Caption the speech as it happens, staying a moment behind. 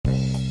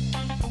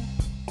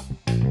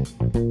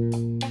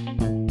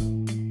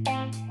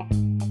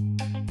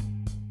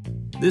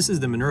This is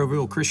the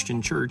Monroeville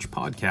Christian Church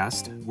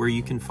podcast, where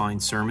you can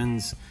find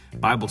sermons,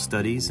 Bible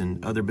studies,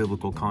 and other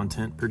biblical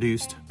content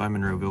produced by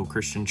Monroeville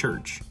Christian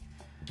Church.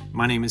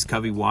 My name is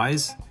Covey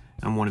Wise.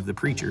 I'm one of the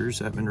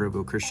preachers at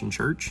Monroeville Christian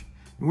Church,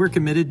 and we're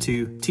committed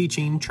to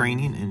teaching,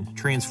 training, and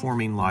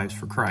transforming lives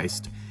for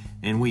Christ,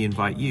 and we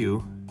invite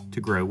you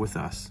to grow with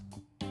us.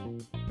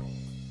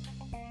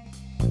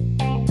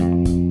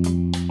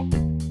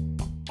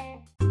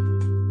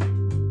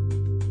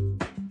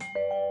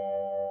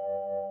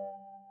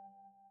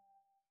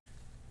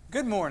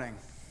 Good morning.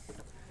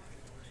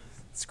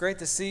 It's great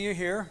to see you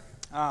here.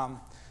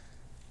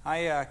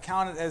 I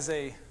count it as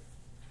a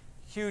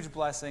huge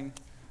blessing,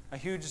 a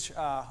huge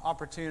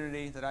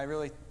opportunity that I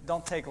really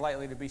don't take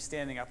lightly to be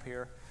standing up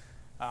here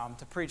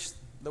to preach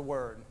the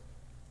Word.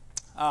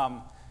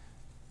 I'm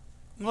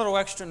a little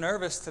extra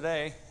nervous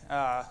today,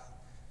 with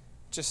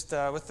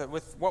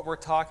what we're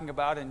talking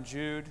about in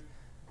Jude,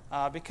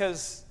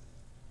 because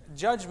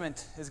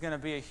judgment is going to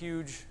be a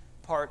huge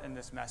part in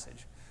this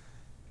message.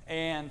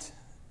 And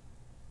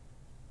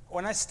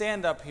when I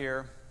stand up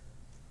here,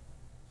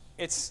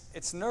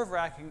 it's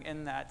nerve-wracking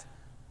in that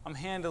I'm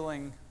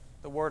handling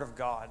the Word of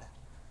God,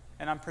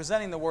 and I'm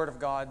presenting the Word of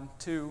God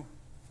to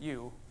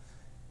you.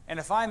 And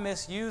if I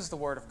misuse the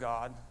Word of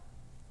God,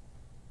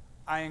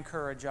 I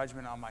incur a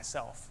judgment on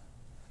myself.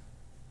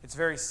 It's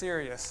very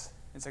serious.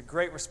 It's a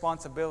great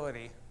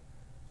responsibility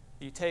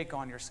you take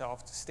on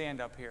yourself to stand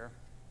up here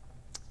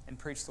and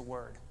preach the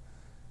Word.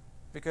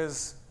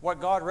 Because what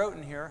God wrote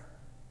in here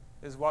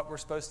is what we're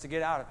supposed to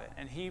get out of it.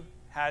 And He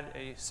had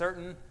a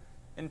certain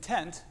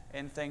intent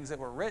in things that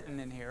were written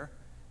in here.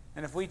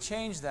 And if we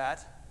change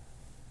that,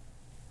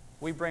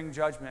 we bring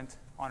judgment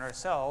on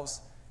ourselves,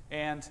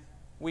 and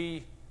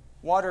we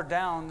water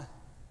down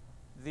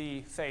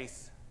the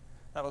faith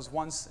that was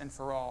once and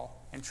for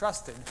all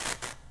entrusted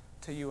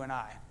to you and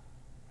I.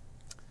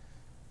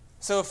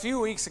 So a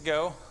few weeks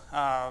ago,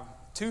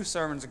 2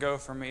 sermons ago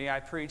for me, I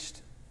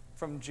preached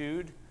from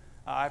Jude.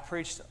 I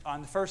preached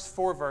on the first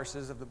 4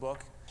 verses of the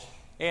book,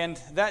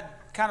 and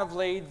that kind of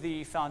laid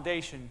the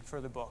foundation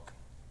for the book.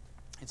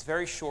 It's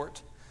very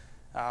short,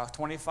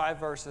 25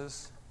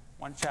 verses,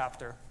 1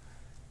 chapter.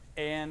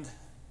 And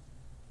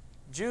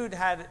Jude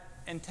had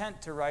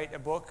intent to write a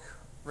book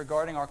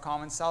regarding our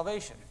common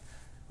salvation,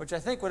 which I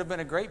think would have been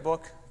a great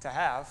book to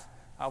have.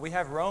 We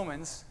have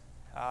Romans.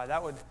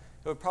 It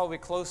would probably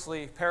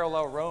closely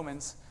parallel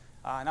Romans.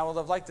 And I would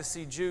have liked to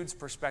see Jude's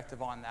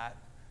perspective on that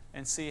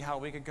and see how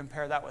we could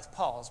compare that with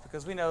Paul's,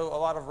 because we know a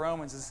lot of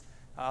Romans is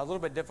a little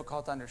bit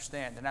difficult to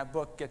understand, and that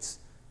book gets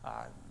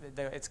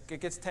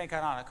taken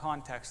out of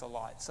context a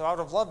lot. So I would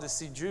have loved to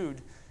see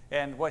Jude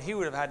and what he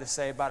would have had to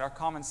say about our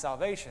common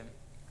salvation.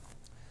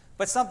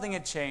 But something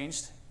had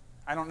changed.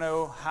 I don't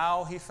know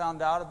how he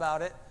found out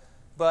about it,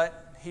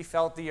 but he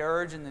felt the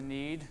urge and the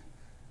need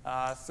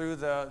through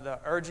the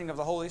urging of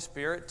the Holy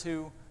Spirit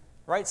to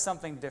write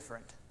something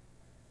different.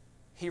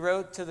 He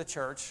wrote to the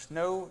church,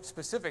 no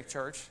specific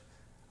church,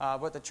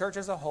 but the church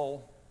as a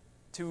whole,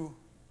 to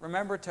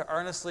remember to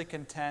earnestly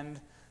contend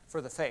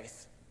for the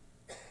faith.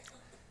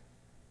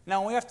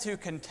 Now, we have to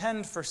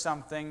contend for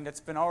something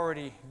that's been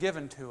already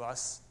given to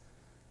us.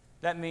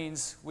 That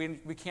means we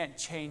can't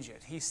change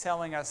it. He's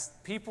telling us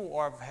people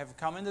have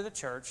come into the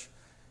church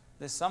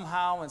that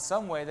somehow, in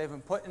some way, they've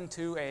been put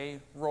into a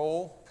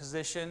role,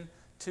 position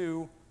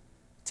to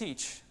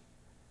teach.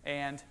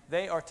 And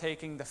they are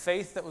taking the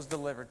faith that was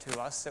delivered to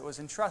us, that was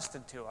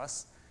entrusted to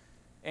us,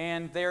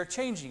 and they are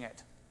changing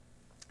it.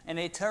 And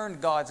they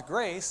turned God's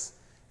grace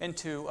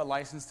into a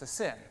license to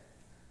sin.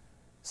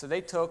 So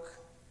they took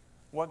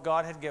what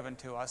God had given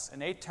to us,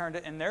 and they turned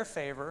it in their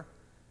favor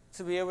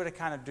to be able to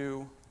kind of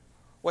do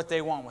what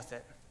they want with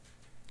it.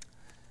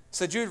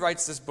 So Jude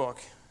writes this book,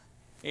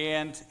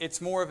 and it's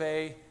more of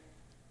a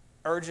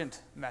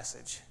urgent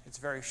message. It's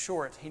very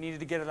short. He needed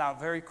to get it out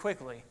very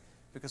quickly,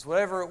 because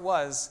whatever it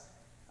was,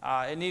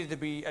 it needed to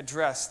be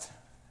addressed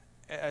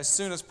as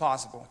soon as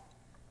possible.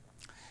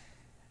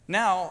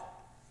 Now,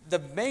 the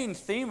main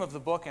theme of the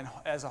book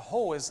as a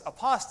whole is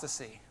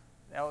apostasy.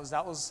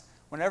 That was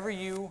whenever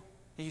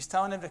he's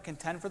telling them to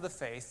contend for the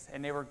faith,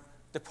 and they were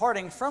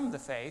departing from the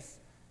faith,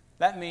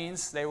 that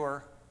means they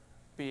were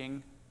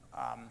being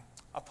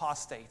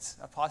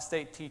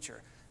apostate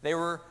teacher. They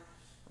were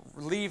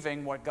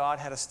leaving what God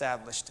had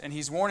established, and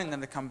he's warning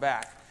them to come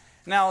back.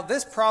 Now,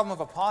 this problem of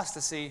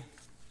apostasy,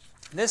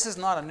 this is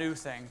not a new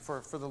thing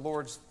for the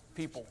Lord's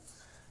people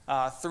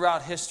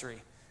throughout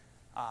history.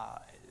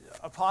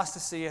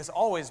 Apostasy has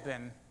always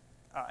been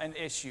an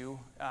issue,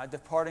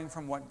 departing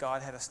from what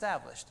God had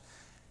established.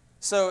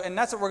 So, and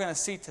that's what we're going to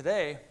see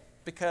today,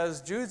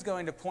 because Jude's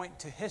going to point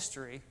to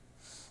history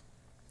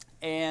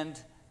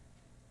and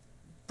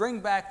bring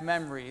back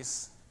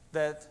memories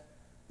that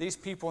these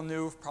people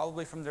knew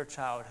probably from their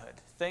childhood,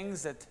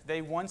 things that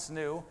they once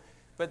knew,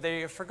 but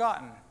they have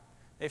forgotten.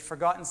 They've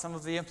forgotten some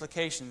of the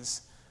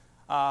implications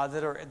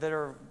that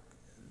are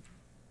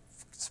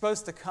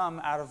supposed to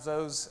come out of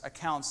those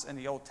accounts in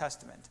the Old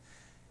Testament.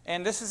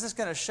 And this is just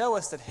going to show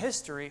us that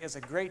history is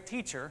a great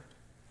teacher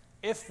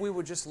if we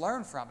would just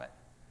learn from it.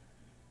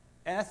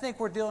 And I think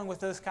we're dealing with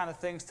those kind of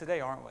things today,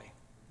 aren't we?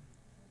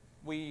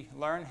 We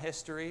learn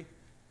history.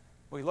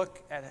 We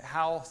look at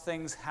how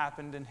things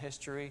happened in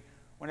history.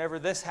 Whenever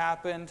this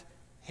happened,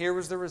 here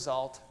was the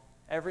result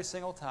every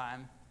single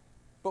time.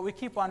 But we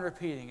keep on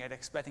repeating it,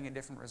 expecting a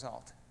different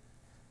result.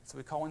 So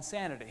we call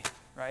insanity,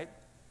 right?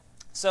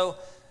 So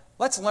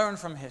let's learn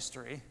from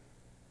history,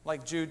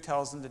 like Jude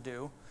tells them to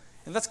do.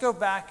 And let's go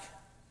back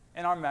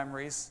in our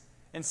memories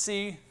and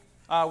see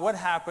what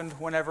happened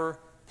whenever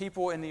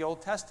people in the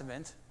Old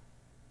Testament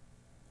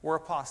were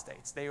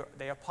apostates.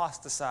 They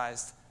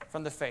apostatized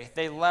from the faith.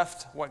 They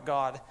left what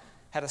God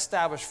had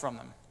established from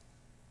them.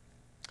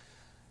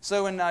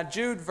 So in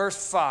Jude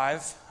verse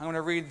 5, I'm going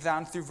to read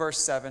down through verse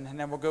 7, and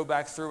then we'll go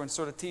back through and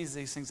sort of tease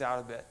these things out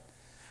a bit.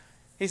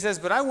 He says,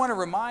 "But I want to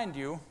remind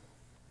you,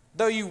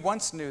 though you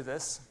once knew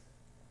this,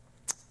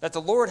 that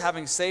the Lord,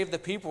 having saved the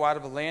people out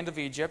of the land of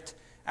Egypt,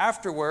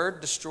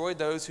 afterward destroyed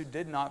those who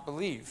did not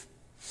believe,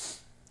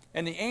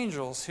 and the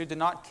angels who did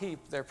not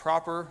keep their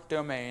proper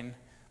domain,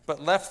 but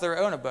left their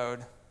own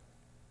abode.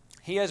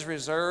 He has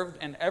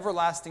reserved in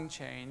everlasting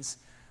chains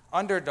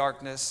under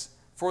darkness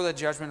for the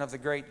judgment of the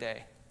great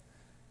day.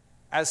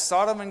 As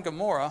Sodom and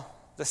Gomorrah,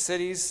 the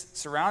cities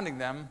surrounding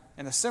them,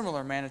 in a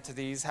similar manner to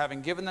these,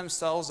 having given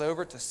themselves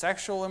over to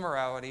sexual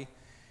immorality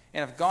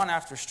and have gone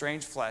after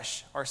strange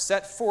flesh, are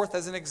set forth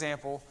as an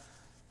example,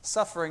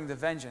 suffering the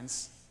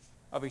vengeance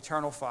of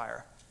eternal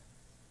fire."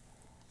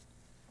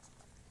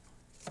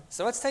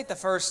 So let's take the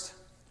first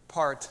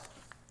part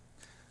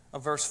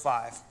of verse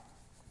 5.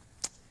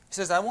 He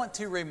says, "I want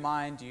to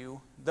remind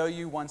you, though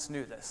you once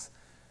knew this."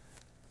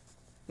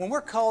 When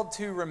we're called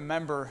to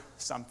remember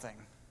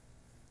something,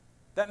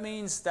 that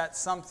means that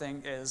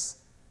something is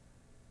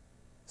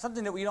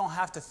something that we don't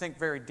have to think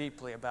very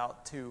deeply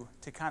about to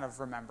kind of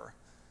remember,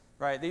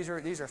 right? These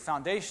are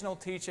foundational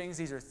teachings.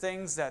 These are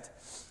things that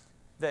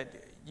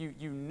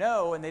you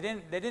know, and they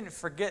didn't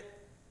forget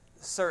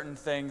certain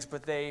things,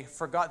 but they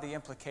forgot the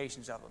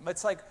implications of them.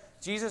 It's like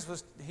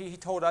Jesus he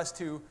told us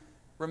to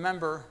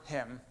remember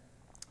him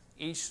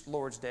each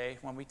Lord's Day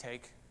when we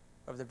take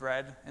of the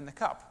bread and the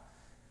cup.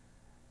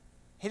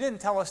 He didn't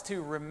tell us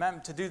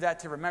to do that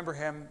to remember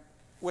him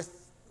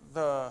with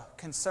the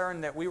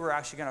concern that we were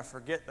actually going to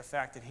forget the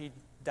fact that he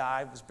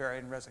died, was buried,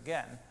 and rose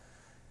again.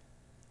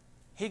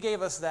 He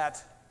gave us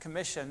that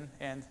commission,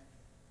 and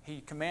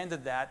he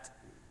commanded that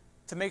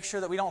to make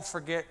sure that we don't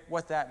forget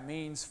what that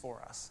means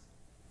for us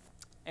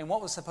and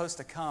what was supposed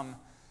to come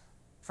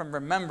from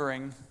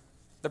remembering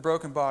the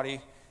broken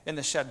body and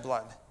the shed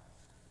blood.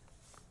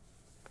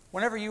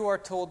 Whenever you are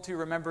told to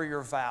remember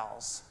your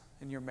vows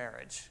in your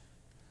marriage,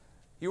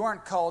 you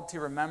aren't called to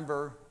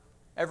remember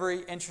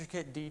every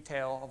intricate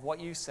detail of what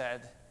you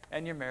said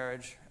in your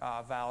marriage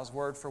vows,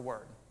 word for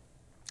word.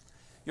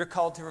 You're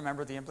called to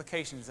remember the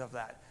implications of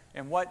that.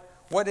 And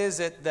what is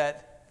it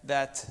that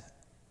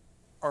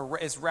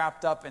is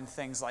wrapped up in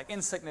things like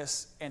in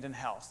sickness and in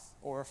health,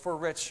 or for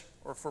rich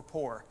or for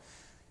poor.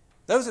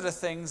 Those are the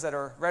things that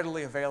are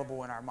readily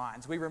available in our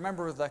minds. We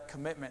remember the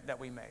commitment that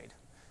we made.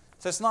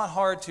 So it's not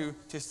hard to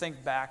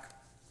think back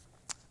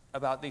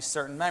about these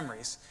certain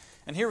memories.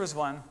 And here was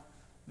one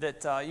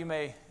that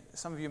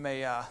some of you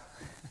may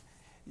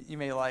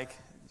like,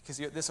 because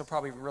this will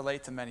probably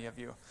relate to many of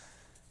you.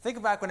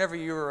 Think back whenever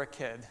you were a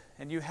kid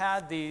and you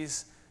had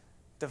these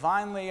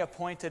divinely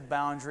appointed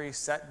boundaries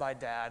set by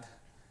Dad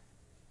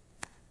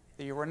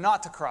that you were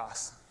not to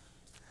cross.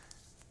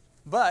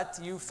 But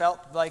you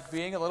felt like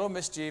being a little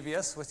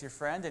mischievous with your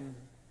friend, and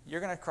you're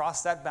going to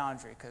cross that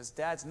boundary because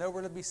Dad's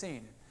nowhere to be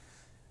seen.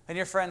 And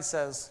your friend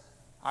says,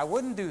 "I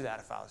wouldn't do that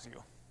if I was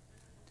you."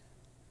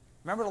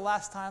 Remember the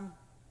last time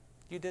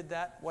you did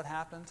that? What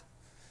happened?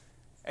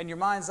 And your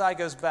mind's eye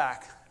goes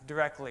back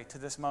directly to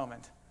this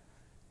moment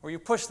where you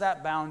pushed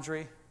that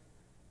boundary,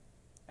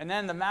 and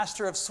then the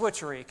master of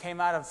switchery came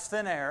out of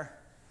thin air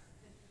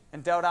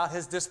and dealt out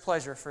his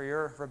displeasure for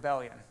your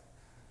rebellion.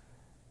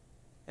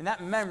 And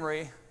that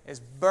memory is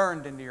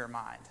burned into your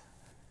mind.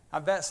 I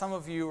bet some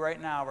of you right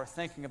now are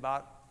thinking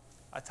about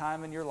a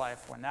time in your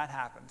life when that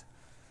happened,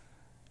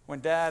 when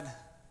Dad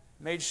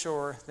made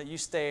sure that you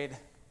stayed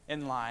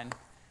in line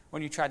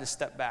when you tried to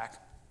step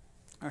back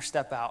or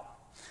step out.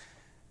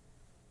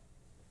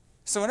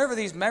 So whenever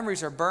these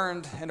memories are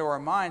burned into our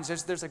minds,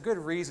 there's a good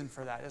reason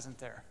for that, isn't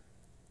there?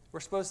 We're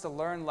supposed to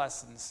learn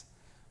lessons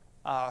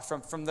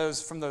from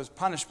those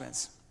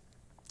punishments.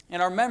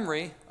 And our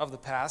memory of the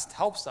past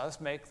helps us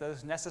make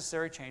those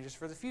necessary changes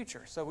for the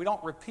future, so we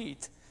don't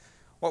repeat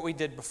what we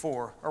did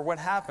before or what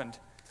happened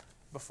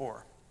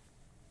before.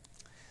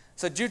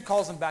 So Jude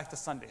calls them back to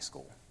Sunday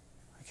school.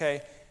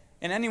 Okay?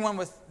 And anyone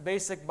with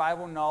basic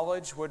Bible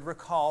knowledge would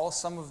recall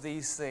some of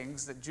these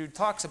things that Jude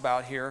talks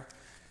about here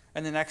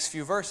in the next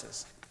few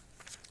verses.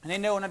 And they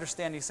know and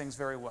understand these things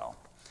very well.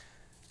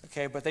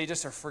 Okay, but they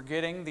just are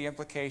forgetting the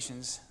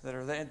implications that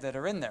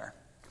are in there.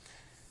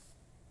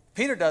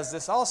 Peter does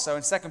this also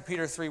in 2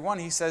 Peter 3:1.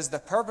 He says, "The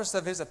purpose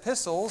of his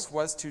epistles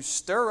was to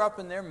stir up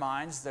in their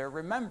minds their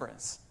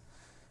remembrance."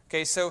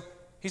 Okay, so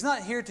he's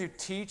not here to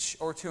teach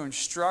or to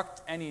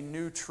instruct any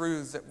new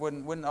truths that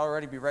wouldn't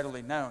already be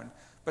readily known,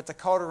 but to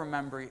call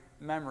to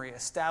memory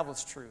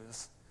established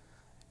truths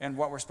and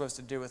what we're supposed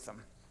to do with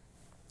them.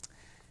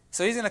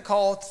 So he's going to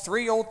call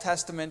 3 Old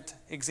Testament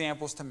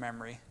examples to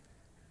memory.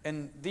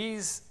 And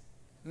these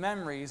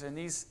memories and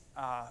these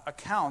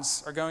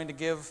accounts are going to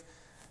give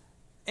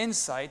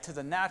insight to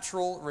the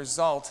natural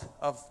result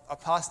of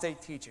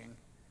apostate teaching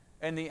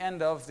and the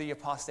end of the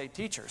apostate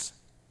teachers.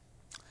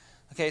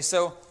 Okay,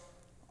 so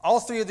all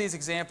 3 of these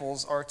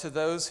examples are to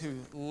those who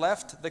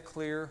left the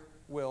clear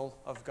will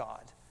of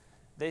God.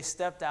 They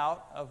stepped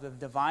out of the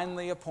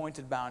divinely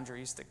appointed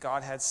boundaries that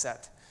God had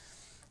set.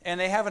 And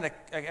they have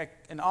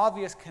an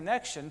obvious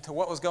connection to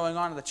what was going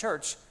on in the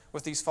church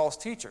with these false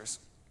teachers.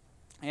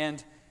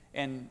 And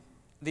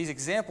these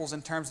examples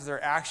in terms of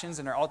their actions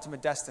and their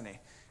ultimate destiny.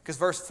 Because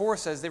verse 4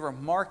 says they were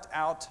marked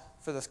out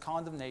for this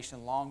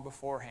condemnation long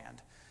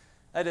beforehand.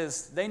 That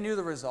is, they knew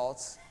the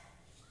results.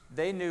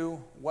 They knew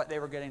what they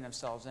were getting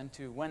themselves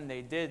into when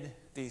they did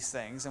these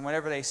things. And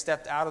whenever they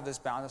stepped out of this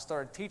bound and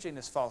started teaching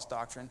this false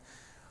doctrine,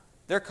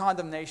 their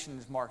condemnation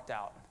is marked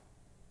out.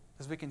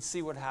 Because we can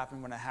see what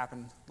happened when it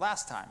happened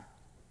last time.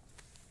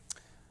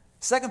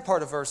 Second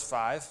part of verse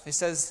 5, he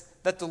says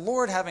that the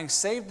Lord, having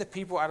saved the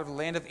people out of the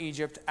land of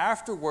Egypt,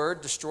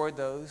 afterward destroyed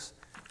those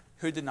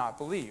who did not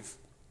believe.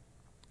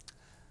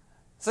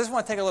 So I just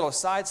want to take a little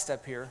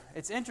sidestep here.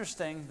 It's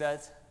interesting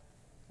that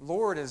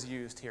Lord is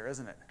used here,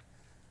 isn't it?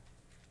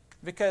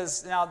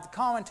 Because now the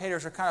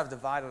commentators are kind of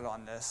divided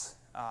on this.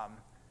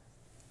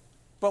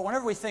 But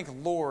whenever we think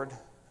Lord,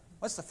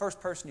 what's the first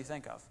person you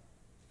think of?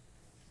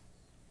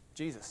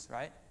 Jesus,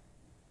 right?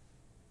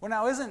 Well,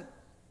 now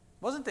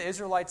wasn't the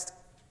Israelites'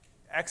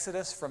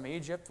 exodus from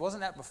Egypt,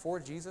 wasn't that before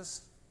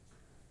Jesus?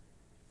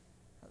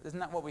 Isn't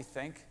that what we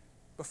think?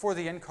 Before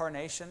the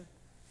incarnation?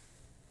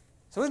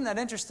 So isn't that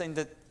interesting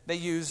that they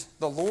use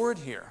the Lord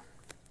here?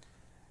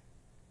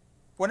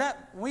 When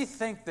we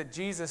think that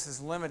Jesus is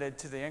limited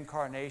to the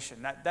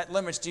incarnation, that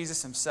limits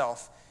Jesus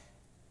himself.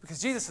 Because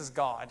Jesus is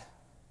God.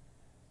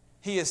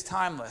 He is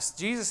timeless.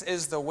 Jesus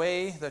is the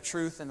way, the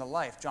truth, and the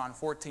life. John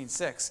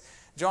 14:6.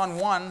 John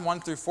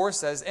 1:1-4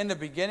 says, in the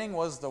beginning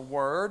was the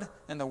Word,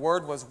 and the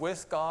Word was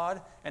with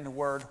God, and the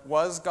Word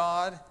was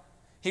God.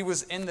 He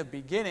was in the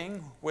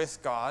beginning with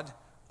God.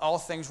 All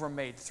things were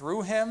made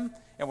through him,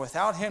 and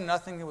without him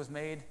nothing that was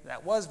made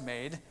that was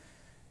made.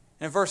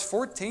 And verse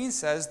 14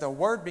 says, the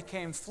Word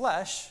became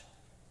flesh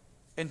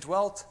and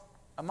dwelt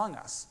among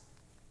us.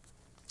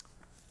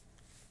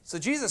 So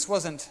Jesus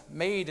wasn't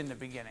made in the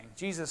beginning.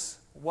 Jesus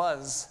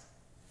was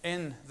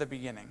in the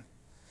beginning.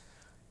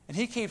 And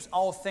he keeps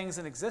all things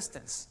in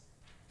existence.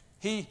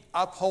 He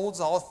upholds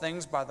all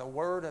things by the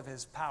word of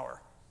his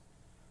power.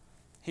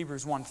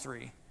 Hebrews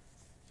 1:3.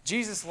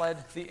 Jesus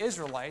led the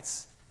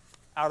Israelites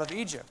out of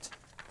Egypt.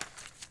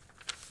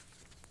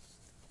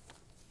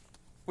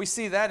 We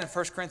see that in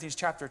 1 Corinthians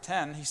chapter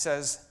 10. He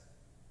says,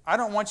 I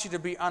don't want you to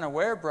be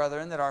unaware,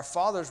 brethren, that our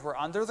fathers were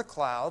under the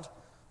cloud.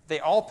 They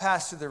all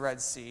passed through the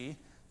Red Sea.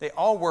 They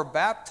all were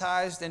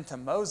baptized into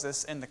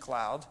Moses in the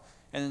cloud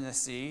and in the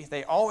sea.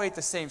 They all ate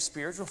the same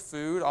spiritual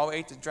food,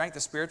 drank the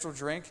spiritual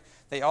drink.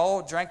 They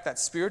all drank that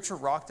spiritual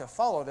rock that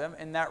followed them,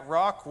 and that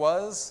rock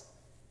was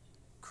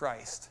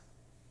Christ,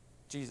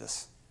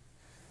 Jesus.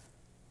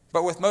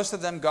 But with most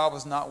of them, God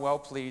was not well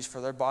pleased,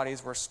 for their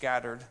bodies were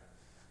scattered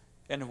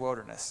in the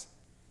wilderness.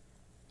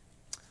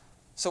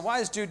 So why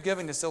is Jude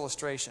giving this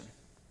illustration?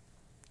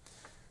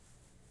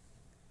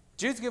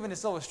 Jude's giving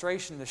this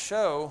illustration to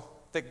show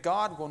that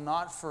God will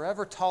not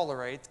forever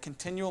tolerate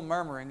continual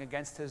murmuring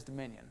against his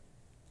dominion.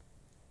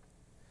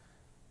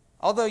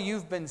 Although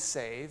you've been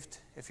saved,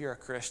 if you're a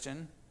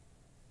Christian,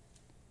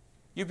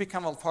 you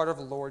become a part of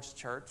the Lord's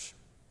church,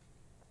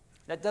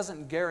 that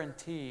doesn't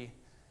guarantee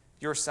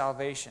your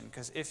salvation,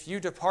 because if you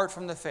depart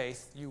from the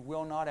faith, you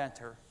will not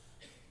enter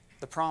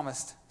the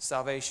promised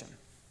salvation.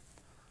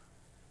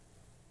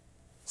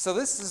 So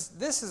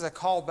this is a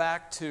call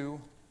back to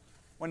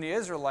when the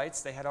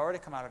Israelites, they had already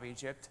come out of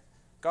Egypt.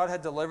 God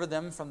had delivered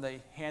them from the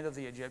hand of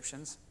the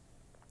Egyptians.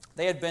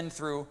 They had been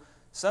through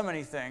so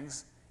many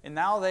things, and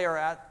now they are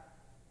at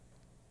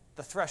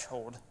the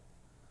threshold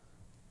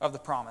of the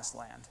promised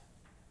land.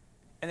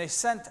 And they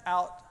sent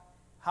out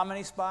how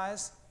many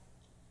spies?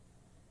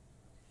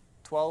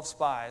 12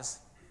 spies.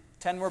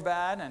 10 were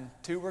bad and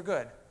 2 were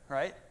good,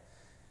 right?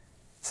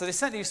 So they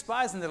sent these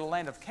spies into the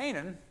land of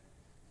Canaan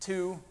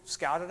to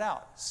scout it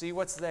out, see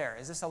what's there.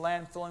 Is this a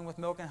land flowing with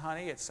milk and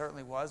honey? It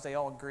certainly was. They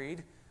all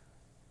agreed.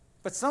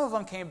 But some of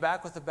them came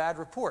back with a bad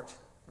report,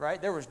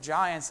 right? There was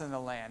giants in the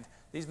land.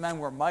 These men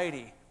were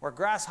mighty, were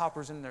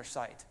grasshoppers in their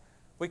sight.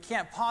 We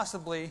can't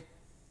possibly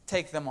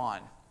take them on.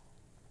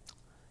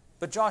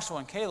 But Joshua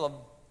and Caleb,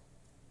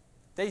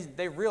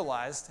 they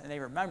realized and they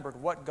remembered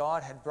what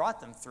God had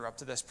brought them through up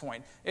to this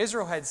point.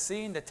 Israel had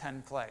seen the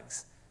 10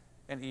 plagues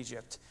in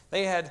Egypt.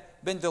 They had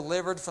been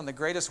delivered from the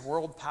greatest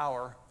world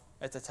power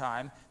at the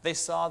time. They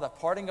saw the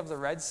parting of the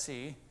Red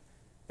Sea.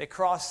 They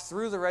crossed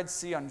through the Red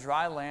Sea on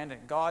dry land,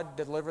 and God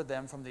delivered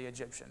them from the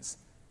Egyptians.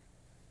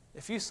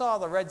 If you saw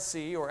the Red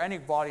Sea or any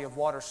body of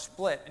water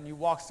split and you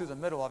walked through the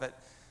middle of it,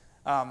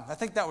 I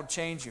think that would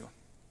change you.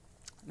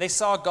 They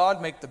saw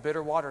God make the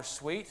bitter water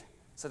sweet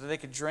so that they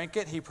could drink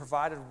it. He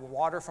provided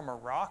water from a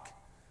rock.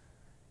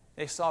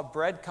 They saw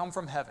bread come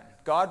from heaven.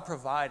 God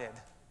provided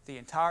the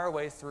entire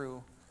way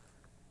through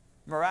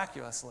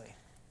miraculously,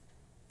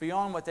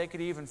 beyond what they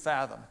could even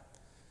fathom.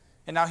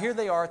 And now here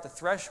they are at the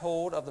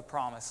threshold of the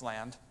promised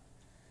land,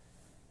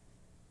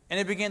 and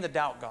they begin to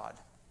doubt God.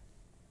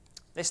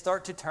 They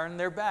start to turn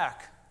their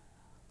back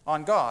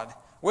on God,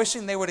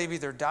 wishing they would have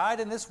either died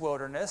in this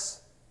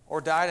wilderness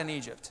or died in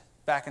Egypt,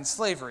 back in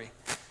slavery.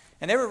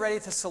 And they were ready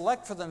to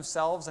select for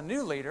themselves a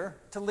new leader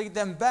to lead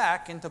them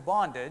back into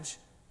bondage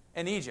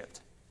in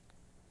Egypt.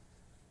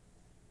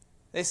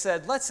 They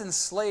said, let's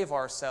enslave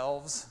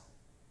ourselves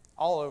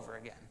all over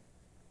again.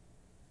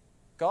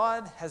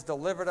 God has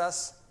delivered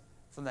us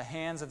from the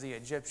hands of the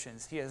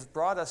Egyptians. He has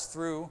brought us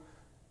through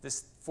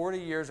this 40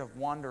 years of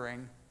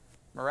wandering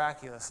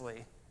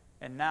miraculously,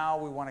 and now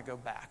we want to go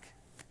back.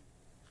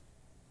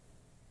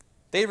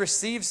 They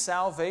received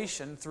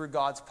salvation through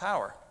God's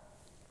power.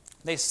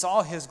 They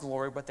saw His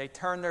glory, but they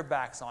turned their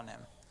backs on Him.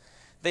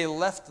 They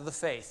left the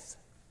faith.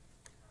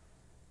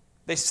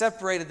 They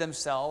separated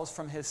themselves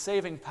from His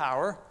saving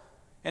power,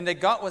 and they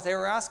got what they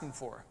were asking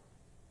for,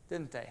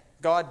 didn't they?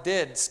 God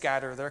did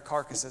scatter their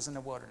carcasses in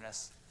the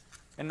wilderness,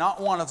 and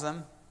not one of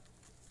them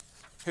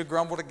who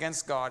grumbled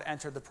against God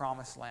entered the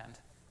promised land.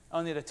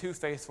 Only the 2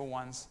 faithful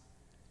ones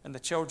and the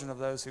children of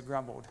those who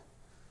grumbled.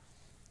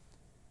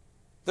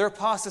 Their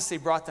apostasy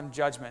brought them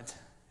judgment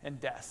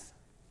and death.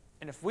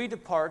 And if we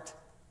depart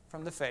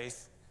from the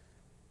faith,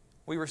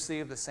 we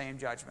receive the same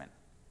judgment.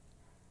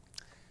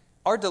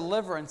 Our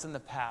deliverance in the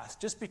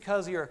past, just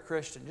because you're a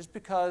Christian, just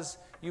because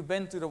you've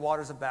been through the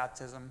waters of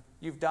baptism,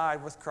 you've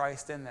died with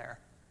Christ in there.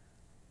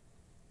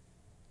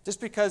 Just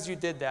because you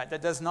did that,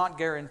 that does not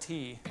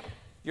guarantee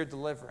your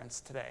deliverance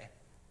today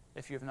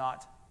if you have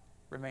not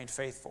remained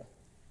faithful.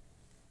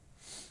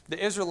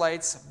 The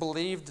Israelites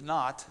believed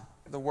not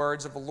the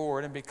words of the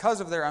Lord, and because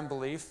of their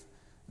unbelief,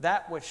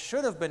 that which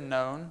should have been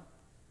known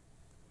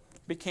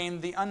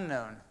became the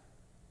unknown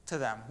to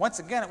them. Once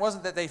again, it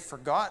wasn't that they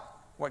forgot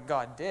what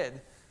God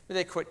did, but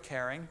they quit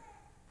caring.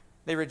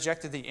 They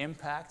rejected the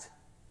impact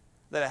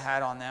that it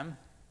had on them.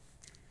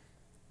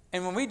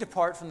 And when we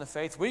depart from the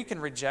faith, we can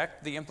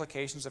reject the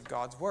implications of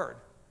God's word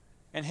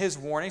and His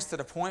warnings to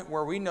the point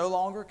where we no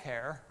longer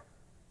care,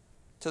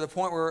 to the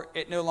point where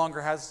it no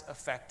longer has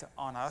effect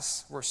on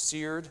us. We're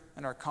seared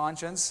in our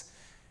conscience,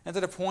 and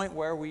to the point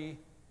where we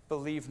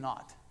believe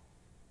not.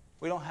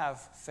 We don't have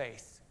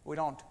faith. We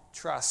don't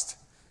trust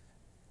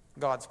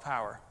God's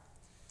power.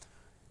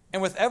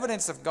 And with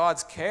evidence of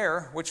God's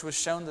care, which was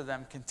shown to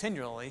them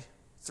continually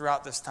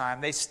throughout this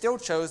time, they still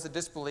chose to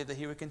disbelieve that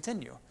He would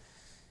continue.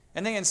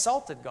 And they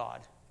insulted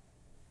God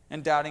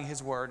in doubting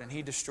His word, and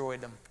He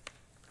destroyed them.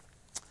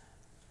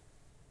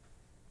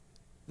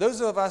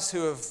 Those of us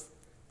who have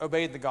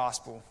obeyed the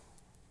gospel,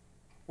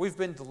 we've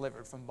been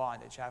delivered from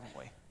bondage, haven't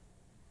we?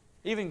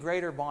 Even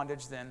greater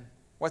bondage than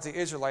what the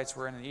Israelites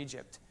were in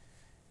Egypt.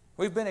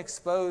 We've been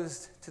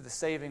exposed to the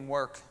saving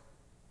work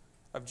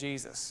of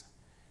Jesus.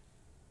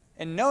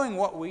 And knowing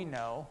what we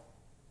know,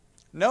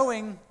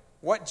 knowing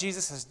what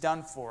Jesus has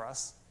done for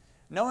us,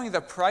 knowing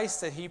the price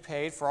that He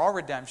paid for our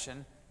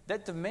redemption,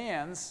 that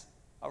demands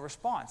a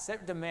response.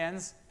 That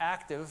demands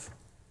active,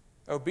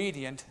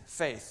 obedient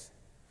faith.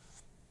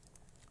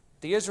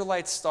 The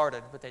Israelites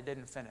started, but they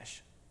didn't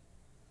finish.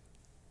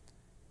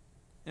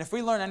 And if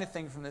we learn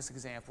anything from this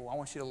example, I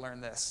want you to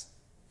learn this.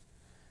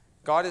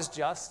 God is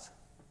just.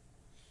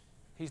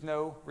 He's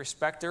no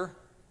respecter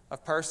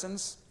of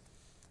persons.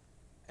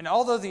 And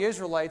although the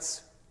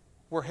Israelites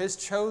were His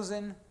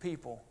chosen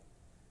people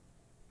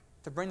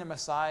to bring the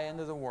Messiah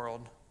into the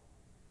world,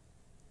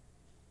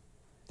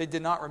 they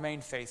did not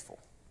remain faithful.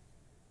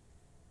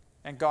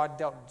 And God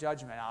dealt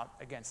judgment out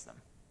against them.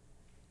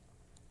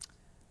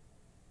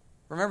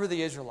 Remember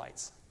the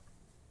Israelites.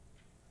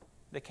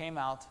 They came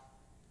out,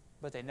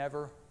 but they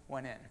never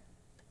went in.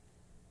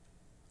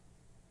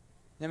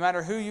 No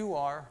matter who you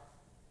are,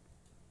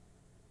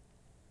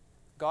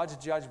 God's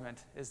judgment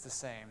is the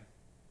same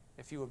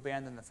if you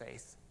abandon the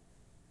faith.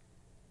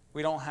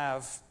 We don't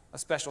have a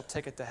special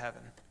ticket to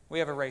heaven. We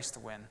have a race to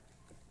win.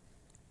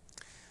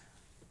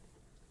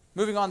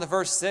 Moving on to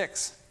verse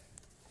 6,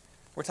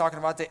 we're talking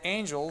about the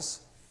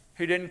angels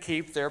who didn't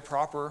keep their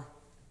proper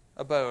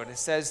abode. It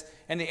says,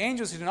 "And the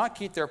angels who do not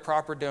keep their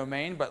proper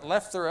domain, but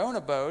left their own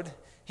abode,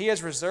 He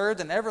has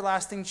reserved in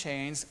everlasting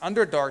chains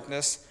under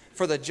darkness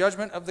for the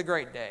judgment of the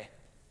great day."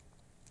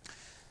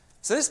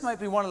 So this might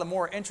be one of the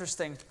more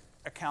interesting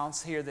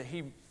accounts here that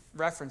he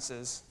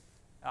references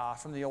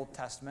from the Old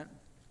Testament.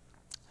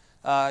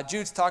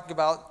 Jude's talking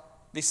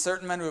about these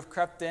certain men who have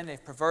crept in,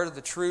 they've perverted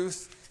the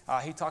truth.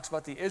 He talks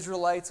about the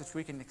Israelites, which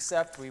we can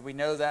accept. We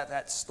know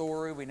that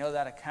story, we know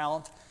that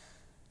account.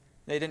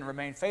 They didn't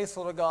remain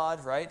faithful to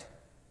God, right?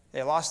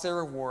 They lost their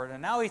reward.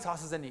 And now he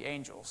tosses in the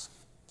angels.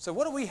 So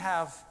what do we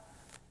have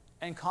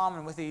in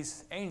common with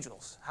these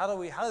angels? How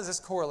does this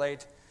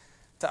correlate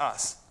to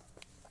us?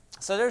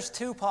 So there's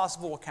two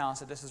possible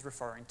accounts that this is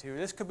referring to.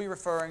 This could be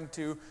referring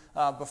to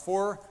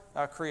before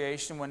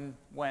creation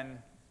when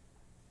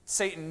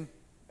Satan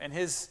and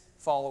his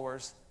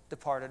followers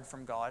departed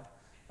from God,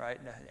 right?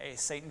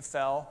 Satan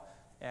fell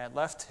and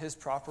left his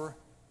proper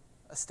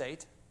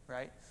estate,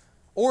 right?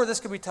 Or this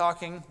could be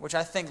talking, which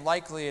I think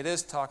likely it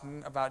is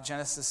talking about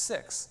Genesis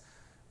 6,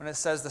 when it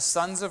says the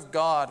sons of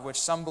God, which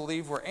some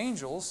believe were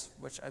angels,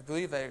 which I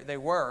believe they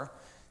were,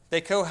 they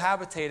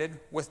cohabitated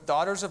with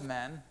daughters of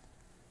men.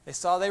 They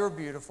saw they were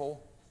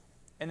beautiful,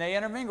 and they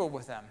intermingled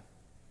with them.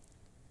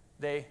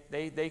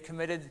 They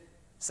committed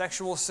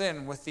sexual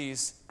sin with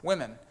these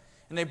women,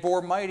 and they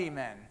bore mighty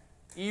men,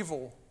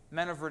 evil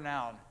men of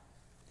renown,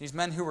 these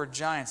men who were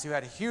giants, who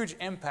had a huge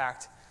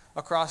impact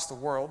across the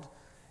world.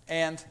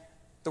 And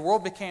the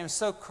world became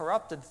so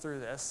corrupted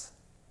through this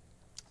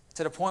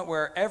to the point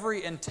where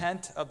every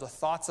intent of the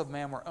thoughts of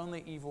man were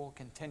only evil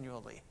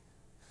continually,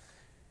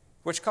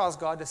 which caused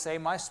God to say,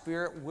 my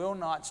spirit will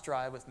not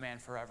strive with man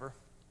forever.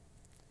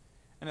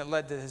 And it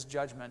led to his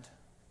judgment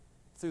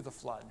through the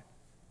flood.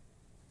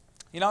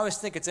 You know, I always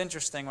think it's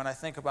interesting when I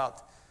think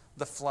about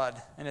the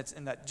flood and it's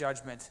in that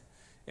judgment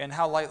and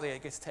how lightly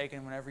it gets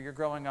taken whenever you're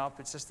growing up.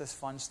 It's just this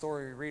fun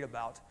story we read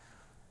about.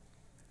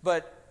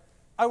 But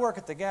I work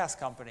at the gas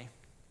company,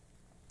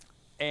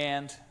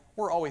 and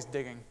we're always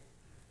digging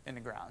in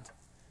the ground.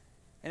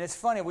 And it's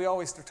funny, we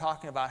always are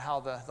talking about how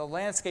the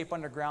landscape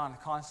underground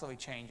constantly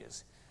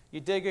changes. You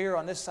dig here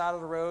on this side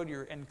of the road,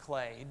 you're in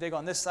clay. You dig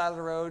on this side of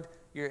the road,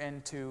 you're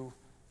into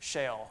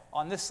shale.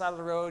 On this side of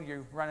the road,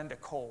 you run into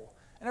coal.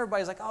 And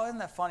everybody's like, oh, isn't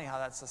that funny how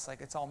that's just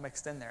like, it's all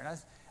mixed in there.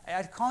 And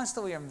I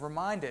constantly am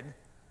reminded,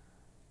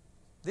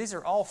 these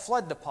are all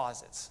flood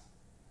deposits.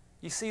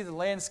 You see the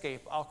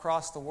landscape all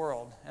across the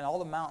world and all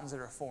the mountains that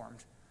are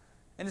formed.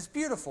 And it's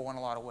beautiful in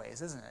a lot of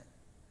ways, isn't it?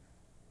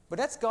 But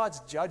that's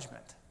God's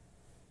judgment.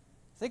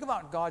 Think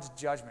about God's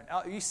judgment.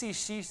 You see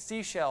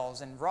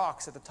seashells and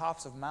rocks at the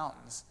tops of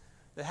mountains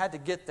that had to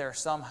get there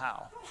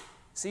somehow.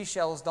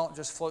 Seashells don't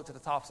just float to the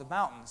tops of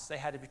mountains. They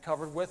had to be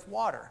covered with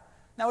water.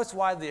 Now, it's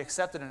widely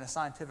accepted in the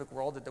scientific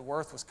world that the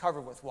earth was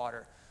covered with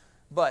water.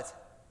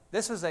 But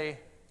this was a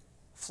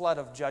flood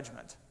of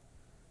judgment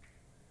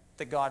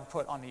that God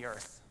put on the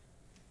earth.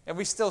 And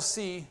we still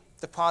see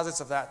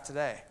deposits of that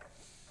today.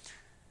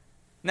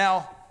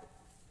 Now,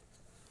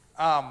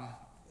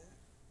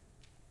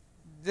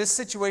 this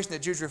situation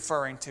that Jude's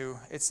referring to,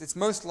 it's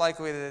most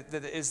likely that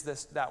it is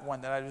that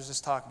one that I was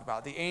just talking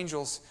about, the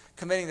angels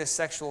committing this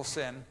sexual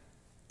sin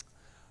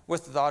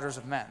with the daughters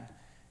of men.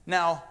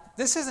 Now,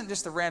 this isn't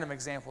just a random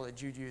example that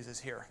Jude uses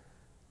here.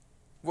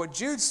 What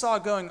Jude saw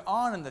going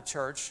on in the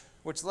church,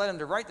 which led him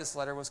to write this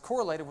letter, was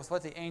correlated with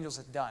what the angels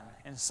had done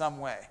in some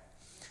way.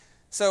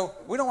 So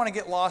we don't want to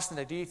get lost in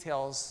the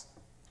details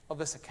of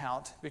this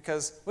account,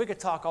 because we could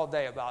talk all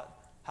day about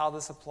how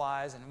this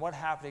applies and what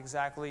happened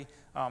exactly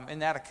in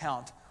that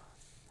account.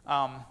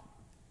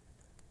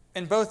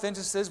 In both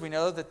instances, we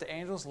know that the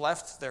angels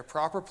left their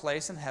proper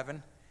place in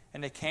heaven,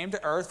 and they came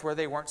to earth where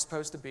they weren't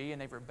supposed to be,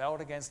 and they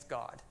rebelled against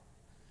God.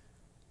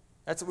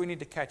 That's what we need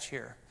to catch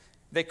here.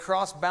 They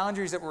crossed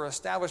boundaries that were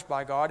established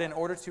by God in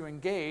order to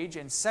engage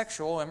in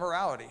sexual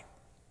immorality.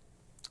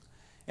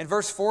 In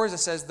verse 4, as it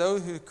says,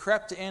 those who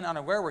crept in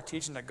unaware were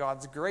teaching that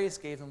God's grace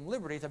gave them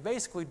liberty to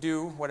basically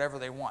do whatever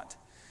they want.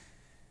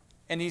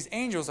 And these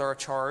angels are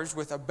charged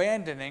with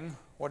abandoning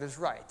what is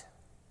right.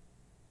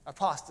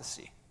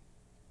 Apostasy.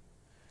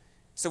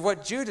 So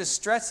what Jude is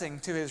stressing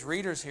to his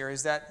readers here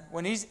is that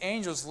when these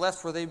angels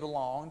left where they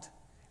belonged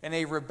and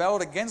they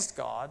rebelled against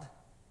God,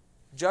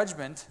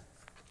 judgment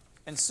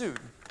ensued.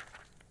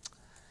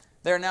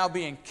 They are now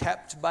being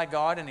kept by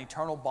God in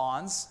eternal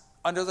bonds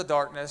under the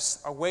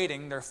darkness,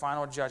 awaiting their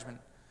final judgment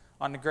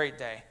on the great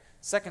day.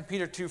 2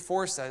 Peter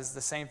 2:4 says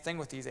the same thing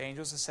with these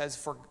angels. It says,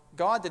 for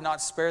God did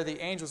not spare the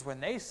angels when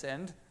they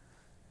sinned,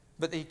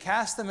 but he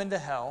cast them into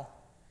hell,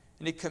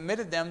 and he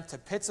committed them to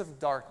pits of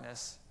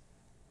darkness,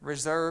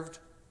 reserved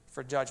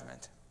for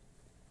judgment.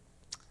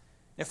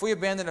 If we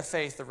abandon the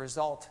faith, the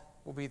result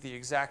will be the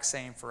exact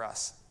same for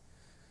us.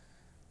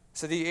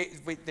 So the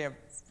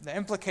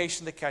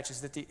implication to catch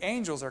is that the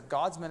angels are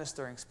God's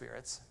ministering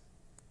spirits.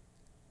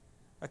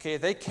 Okay,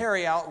 they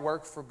carry out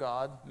work for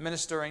God,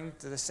 ministering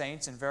to the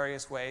saints in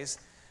various ways.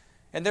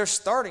 And their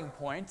starting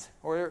point,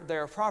 or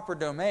their proper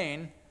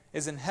domain,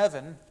 is in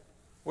heaven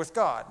with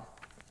God.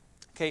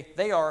 Okay,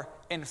 they are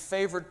in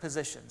favored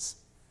positions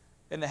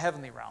in the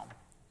heavenly realm.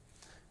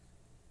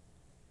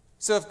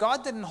 So if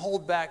God didn't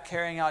hold back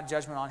carrying out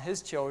judgment on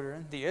his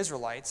children, the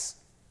Israelites,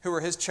 who were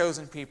his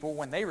chosen people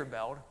when they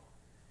rebelled,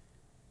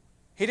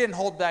 he didn't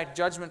hold back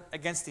judgment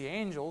against the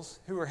angels,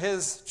 who were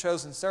his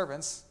chosen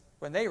servants,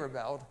 when they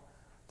rebelled,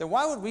 then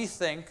why would we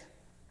think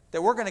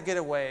that we're going to get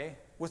away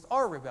with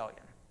our rebellion?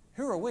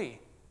 Who are we?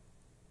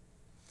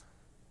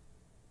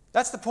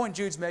 That's the point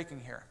Jude's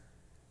making here.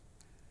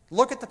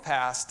 Look at the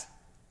past.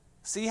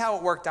 See how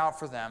it worked out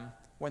for them.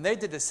 When they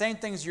did the same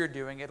things you're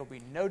doing, it'll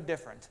be no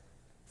different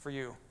for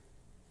you.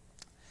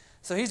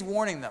 So he's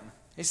warning them.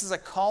 This is a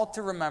call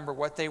to remember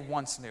what they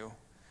once knew.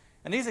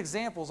 And these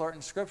examples aren't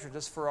in Scripture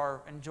just for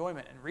our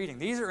enjoyment and reading.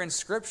 These are in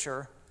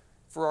Scripture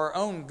for our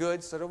own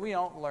good so that we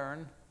don't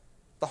learn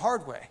the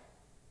hard way.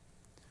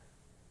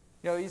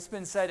 It's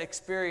been said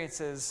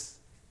experience is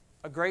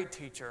a great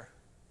teacher,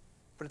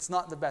 but it's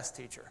not the best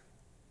teacher.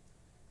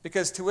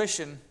 Because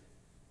tuition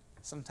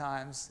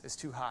sometimes is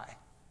too high.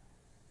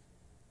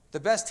 The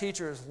best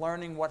teacher is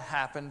learning what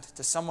happened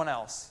to someone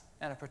else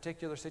in a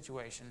particular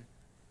situation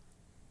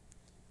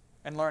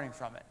and learning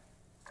from it.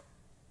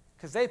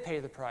 Because they pay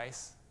the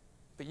price,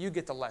 but you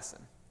get the lesson.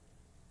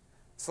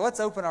 So let's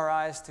open our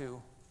eyes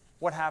to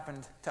what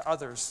happened to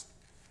others,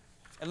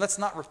 and let's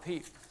not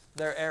repeat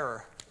their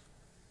error,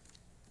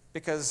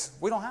 because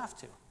we don't have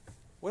to.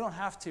 We don't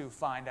have to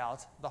find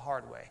out the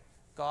hard way.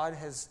 God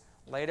has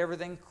laid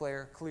everything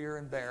clear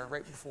and bare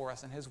right before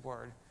us in His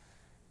Word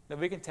that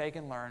we can take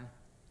and learn.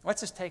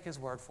 Let's just take His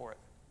word for it.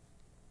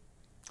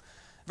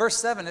 Verse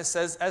 7, it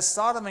says, "As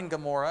Sodom and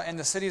Gomorrah and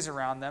the cities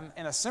around them,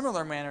 in a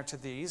similar manner to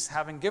these,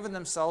 having given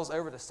themselves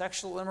over to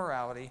sexual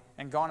immorality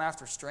and gone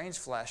after strange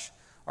flesh,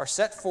 are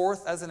set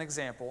forth as an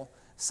example,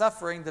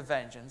 suffering the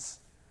vengeance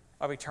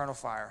of eternal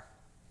fire."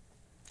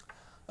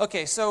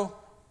 Okay, so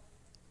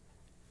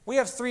we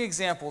have 3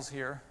 examples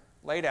here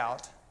laid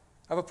out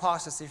of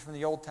apostasy from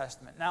the Old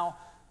Testament. Now,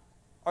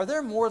 are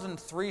there more than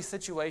 3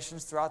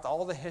 situations throughout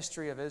all the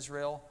history of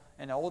Israel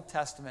in the Old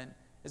Testament?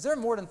 Is there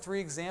more than 3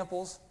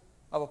 examples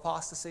of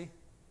apostasy?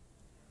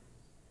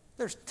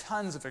 There's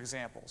tons of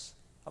examples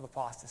of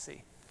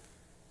apostasy.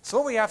 So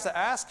what we have to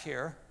ask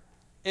here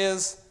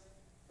is,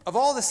 of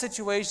all the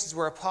situations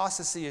where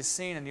apostasy is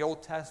seen in the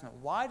Old Testament,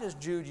 why does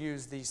Jude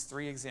use these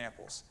 3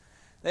 examples?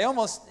 They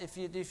almost, if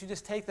you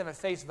just take them at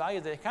face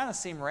value, they kind of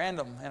seem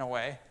random in a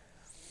way.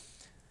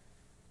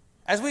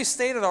 As we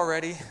stated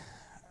already,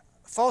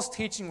 false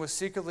teaching was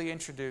secretly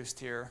introduced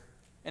here,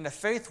 and the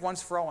faith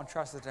once for all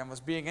entrusted to them was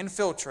being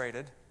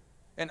infiltrated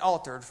and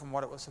altered from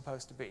what it was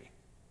supposed to be.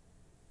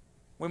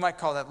 We might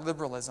call that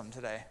liberalism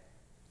today.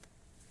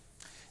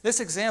 This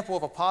example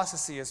of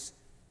apostasy is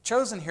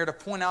chosen here to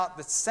point out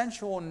the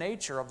sensual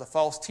nature of the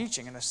false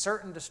teaching and a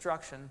certain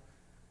destruction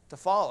to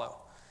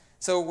follow.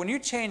 So when you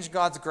change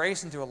God's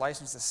grace into a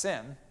license to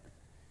sin,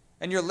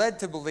 and you're led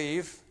to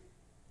believe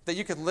that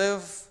you could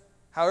live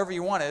however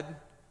you wanted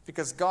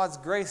because God's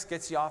grace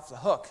gets you off the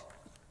hook,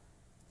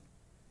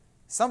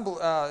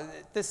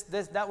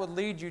 that would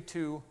lead you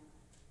to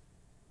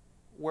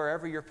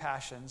wherever your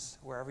passions,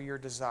 wherever your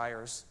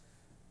desires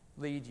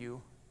lead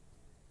you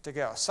to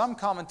go. Some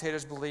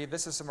commentators believe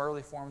this is some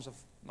early forms of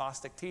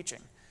Gnostic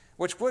teaching,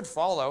 which would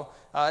follow.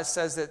 It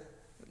says that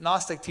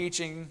Gnostic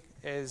teaching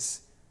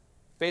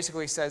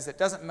basically says that it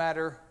doesn't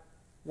matter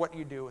what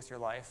you do with your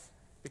life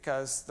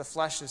because the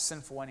flesh is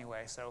sinful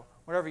anyway. So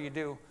whatever you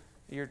do,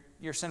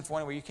 you're sinful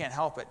anyway. You can't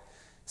help it.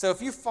 So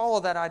if you follow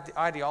that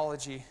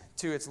ideology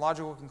to its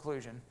logical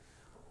conclusion,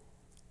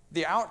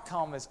 the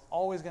outcome is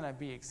always going to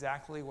be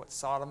exactly what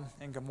Sodom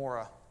and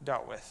Gomorrah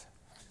dealt with.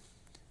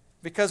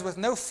 Because with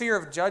no fear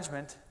of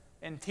judgment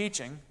in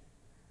teaching,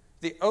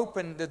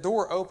 the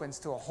door opens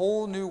to a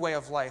whole new way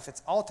of life.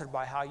 It's altered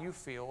by how you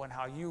feel and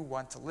how you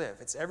want to live.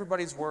 It's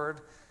everybody's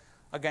word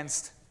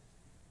against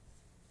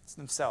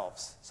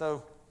themselves.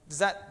 So does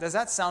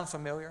that sound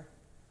familiar?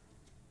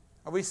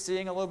 Are we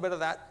seeing a little bit of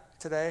that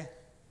today?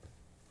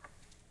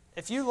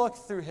 If you look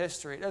through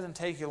history, it doesn't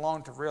take you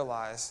long to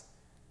realize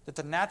that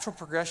the natural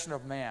progression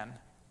of man,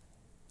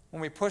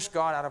 when we push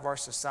God out of our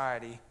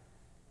society,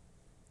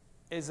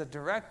 is a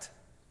direct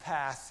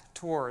path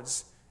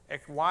towards a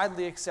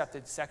widely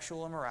accepted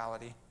sexual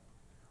immorality,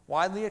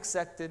 widely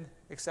accepted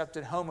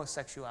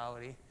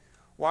homosexuality,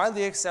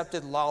 widely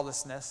accepted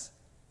lawlessness,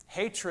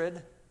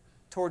 hatred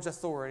towards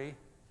authority,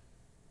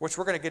 which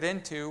we're going to get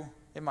into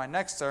in my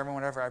next sermon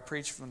whenever I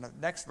preach from the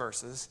next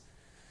verses.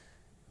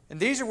 And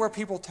these are where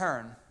people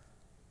turn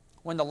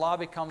when the law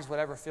becomes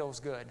whatever feels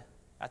good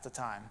at the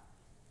time.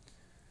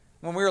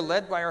 When we are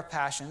led by our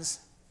passions,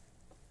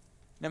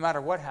 no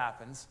matter what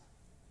happens,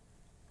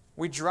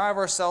 we drive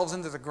ourselves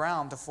into the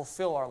ground to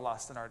fulfill our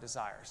lust and our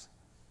desires.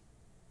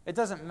 It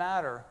doesn't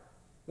matter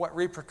what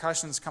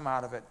repercussions come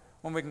out of it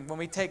when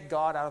we take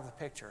God out of the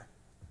picture,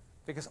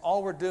 because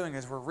all we're doing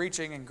is we're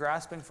reaching and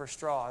grasping for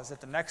straws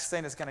that the next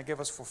thing is going to give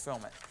us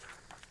fulfillment.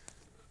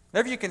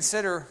 Whenever you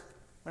consider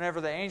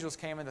whenever the angels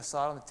came into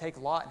Sodom to take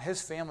Lot and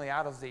his family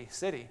out of the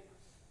city,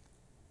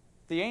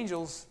 the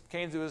angels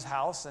came to his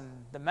house, and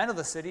the men of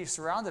the city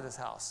surrounded his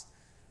house.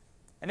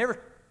 And they were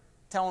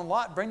telling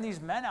Lot, bring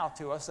these men out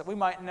to us that we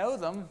might know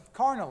them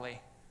carnally.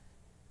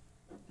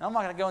 Now, I'm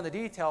not going to go into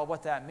detail of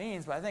what that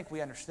means, but I think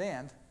we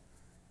understand.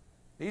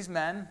 These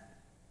men,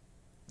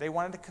 they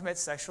wanted to commit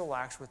sexual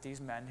acts with these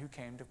men who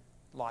came to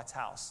Lot's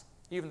house,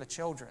 even the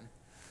children.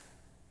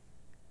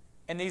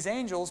 And these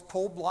angels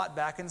pulled Lot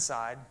back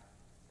inside,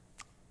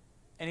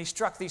 and he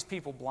struck these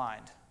people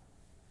blind.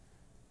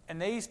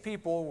 And these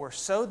people were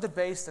so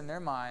debased in their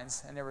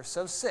minds, and they were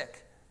so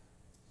sick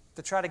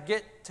to try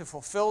to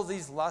fulfill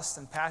these lusts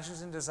and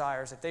passions and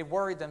desires that they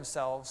worried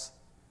themselves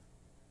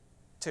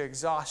to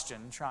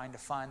exhaustion trying to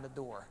find the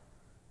door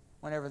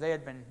whenever they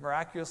had been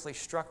miraculously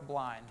struck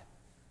blind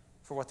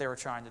for what they were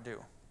trying to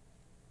do.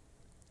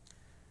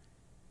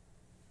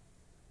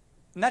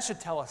 And that should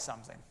tell us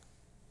something.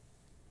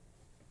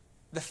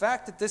 The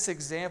fact that this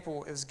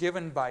example is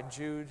given by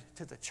Jude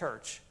to the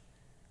church,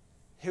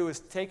 who is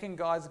taking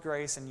God's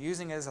grace and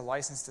using it as a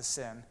license to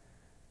sin,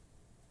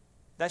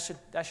 that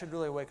should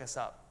really wake us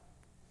up.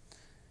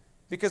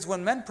 Because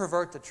when men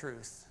pervert the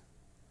truth,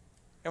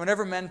 and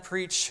whenever men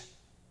preach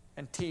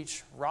and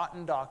teach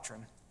rotten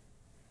doctrine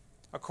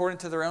according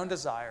to their own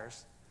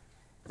desires,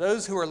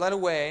 those who are led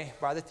away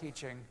by the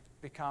teaching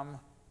become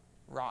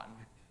rotten.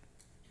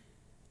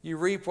 You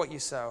reap what you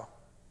sow.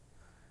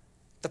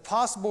 The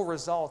possible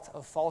result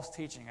of false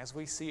teaching, as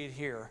we see it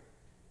here,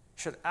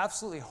 should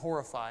absolutely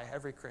horrify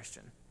every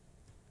Christian,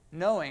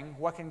 knowing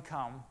what can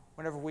come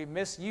whenever we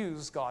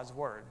misuse God's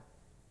word.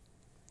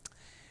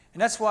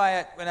 And that's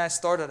why when I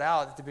started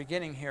out at the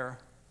beginning here,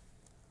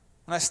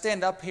 when I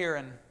stand up here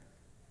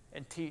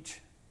and teach,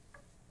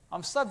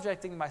 I'm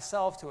subjecting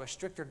myself to a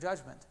stricter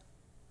judgment.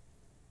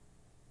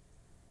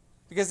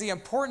 Because the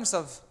importance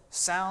of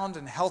sound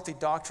and healthy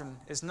doctrine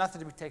is nothing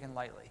to be taken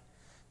lightly.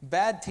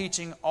 Bad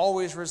teaching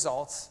always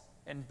results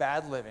in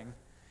bad living.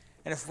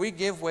 And if we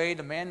give way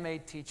to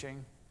man-made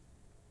teaching,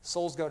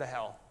 souls go to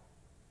hell.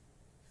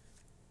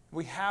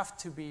 We have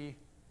to be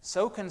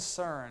so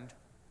concerned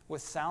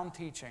with sound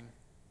teaching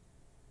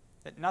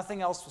that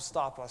nothing else will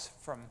stop us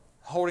from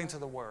holding to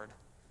the word.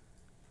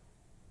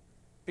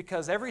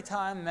 Because every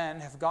time men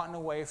have gotten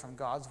away from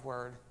God's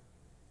word,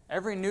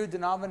 every new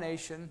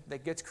denomination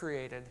that gets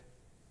created,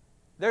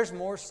 there's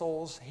more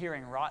souls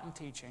hearing rotten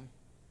teaching.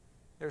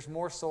 There's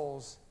more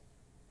souls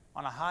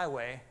on a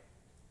highway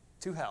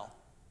to hell.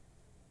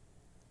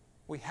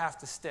 We have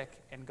to stick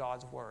in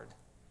God's word.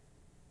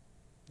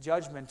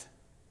 Judgment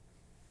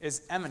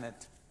is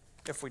imminent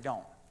if we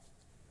don't.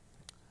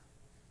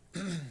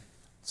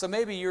 So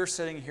maybe you're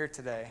sitting here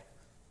today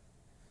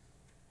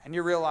and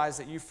you realize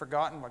that you've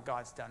forgotten what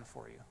God's done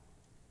for you.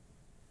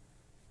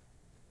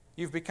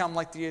 You've become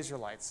like the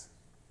Israelites.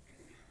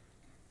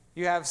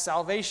 You have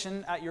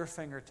salvation at your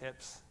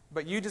fingertips,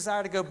 but you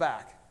desire to go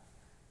back.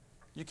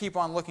 You keep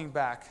on looking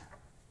back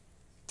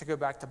to go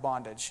back to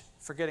bondage,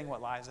 forgetting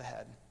what lies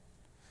ahead.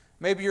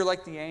 Maybe you're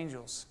like the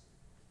angels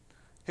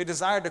who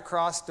desire to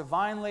cross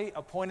divinely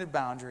appointed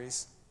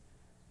boundaries,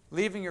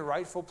 leaving your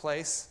rightful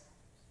place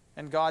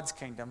in God's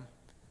kingdom,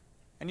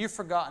 and you've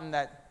forgotten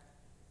that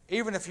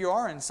even if you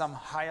are in some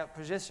high up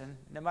position,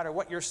 no matter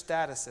what your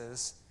status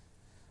is,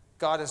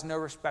 God is no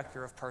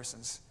respecter of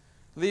persons.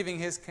 Leaving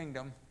his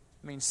kingdom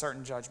means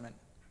certain judgment.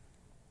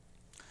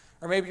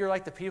 Or maybe you're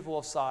like the people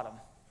of Sodom.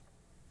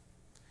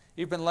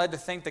 You've been led to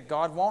think that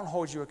God won't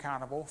hold you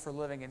accountable for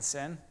living in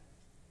sin,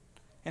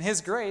 and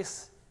his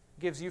grace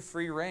gives you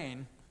free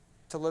rein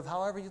to live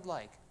however you'd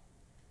like.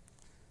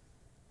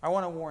 I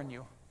want to warn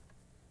you.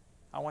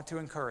 I want to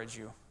encourage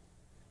you.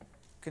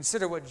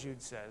 Consider what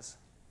Jude says.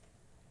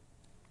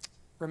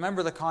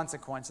 Remember the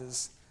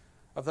consequences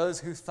of those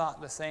who thought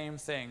the same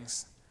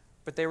things,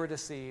 but they were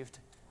deceived,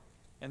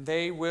 and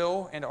they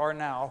will and are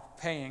now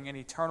paying an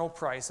eternal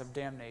price of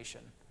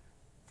damnation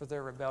for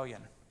their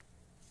rebellion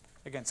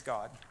against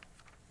God.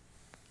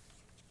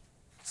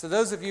 So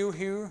those of you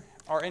who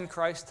are in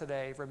Christ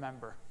today,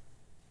 remember,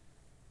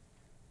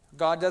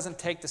 God doesn't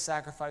take the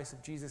sacrifice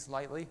of Jesus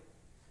lightly,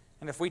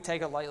 and if we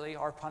take it lightly,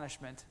 our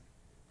punishment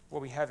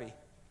will be heavy.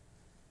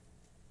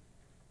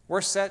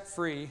 We're set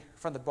free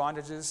from the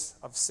bondages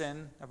of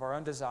sin, of our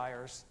own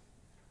desires,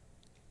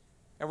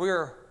 and we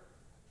are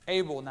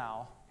able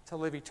now to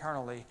live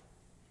eternally.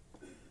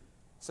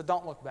 So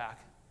don't look back.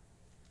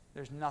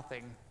 There's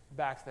nothing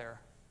back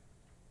there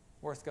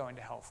worth going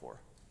to hell for.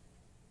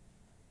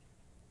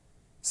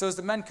 So as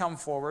the men come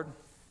forward,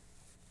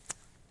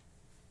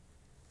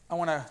 I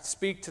want to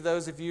speak to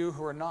those of you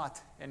who are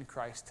not in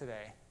Christ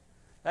today.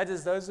 That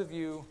is, those of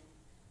you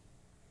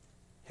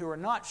who are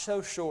not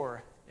so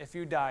sure if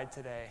you died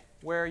today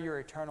where your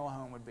eternal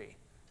home would be.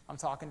 I'm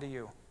talking to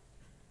you.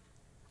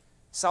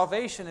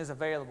 Salvation is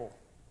available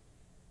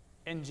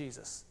in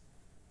Jesus.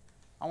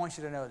 I want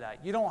you to know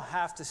that. You don't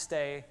have to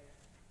stay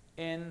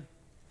in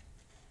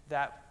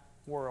that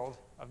world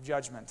of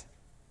judgment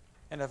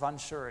and of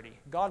unsurety.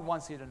 God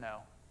wants you to know.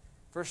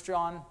 1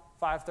 John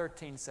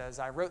 5:13 says,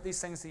 I wrote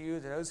these things to you,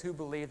 to those who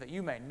believe, that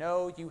you may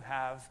know you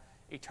have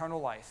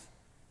eternal life.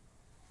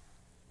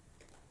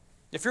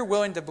 If you're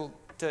willing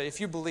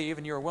if you believe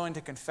and you are willing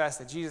to confess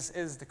that Jesus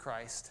is the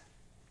Christ,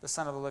 the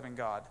Son of the living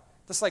God,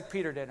 just like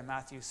Peter did in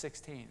Matthew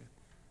 16,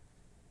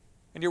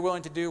 and you're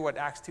willing to do what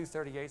Acts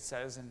 2:38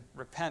 says and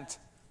repent,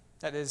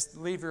 that is,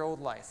 leave your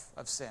old life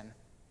of sin.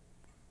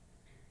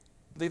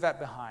 Leave that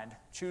behind.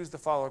 Choose to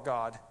follow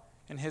God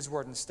and his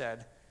word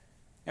instead,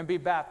 and be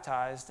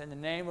baptized in the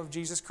name of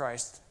Jesus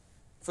Christ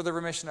for the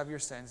remission of your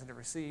sins, and to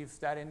receive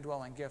that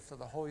indwelling gift of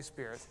the Holy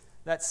Spirit,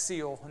 that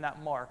seal and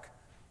that mark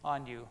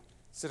on you,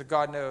 so that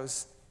God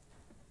knows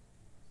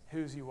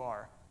whose you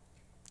are.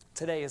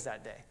 Today is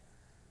that day.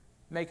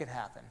 Make it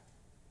happen.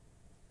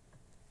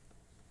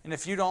 And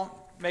if you don't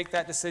make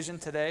that decision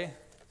today,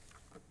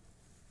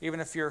 even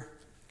if you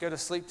go to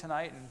sleep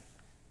tonight and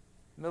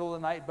Middle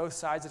of the night, both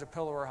sides of the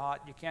pillow are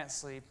hot. You can't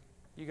sleep.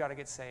 You got to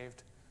get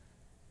saved.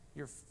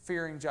 You're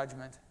fearing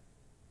judgment.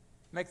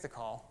 Make the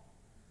call.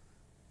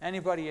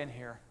 Anybody in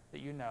here that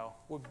you know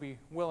would be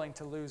willing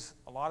to lose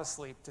a lot of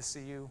sleep to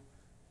see you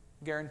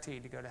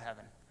guaranteed to go to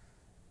heaven.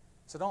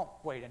 So don't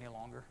wait any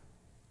longer.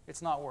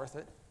 It's not worth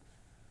it.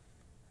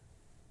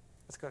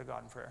 Let's go to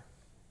God in prayer.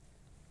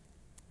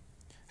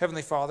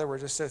 Heavenly Father, we're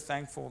just so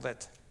thankful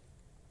that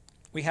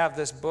we have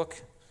this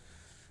book.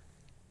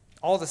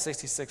 All the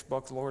 66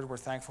 books, Lord, we're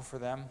thankful for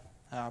them.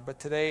 But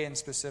today in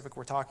specific,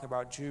 we're talking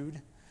about Jude.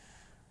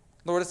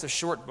 Lord, it's a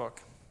short book,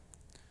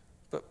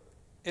 but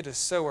it is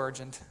so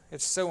urgent.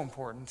 It's so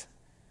important.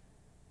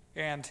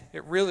 And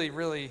it really,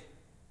 really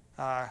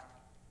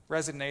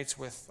resonates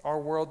with our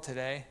world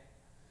today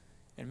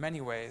in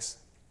many ways.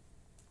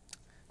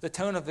 The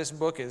tone of this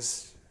book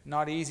is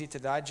not easy to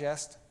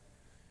digest.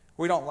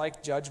 We don't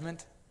like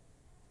judgment.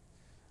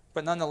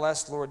 But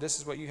nonetheless, Lord, this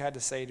is what you had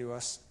to say to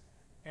us.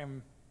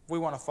 And we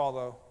want to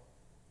follow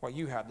what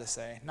you have to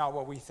say, not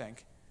what we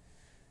think.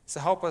 So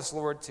help us,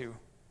 Lord, to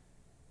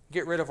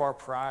get rid of our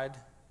pride.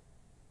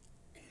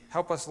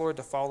 Help us, Lord,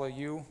 to follow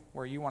you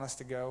where you want us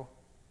to go.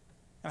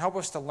 And help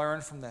us to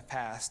learn from the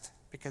past,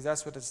 because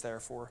that's what it's there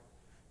for,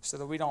 so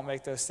that we don't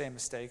make those same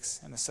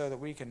mistakes, and so that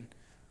we can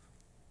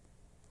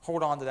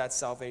hold on to that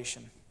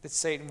salvation that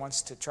Satan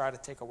wants to try to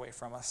take away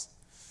from us.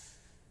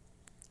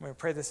 We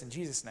pray this in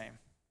Jesus' name.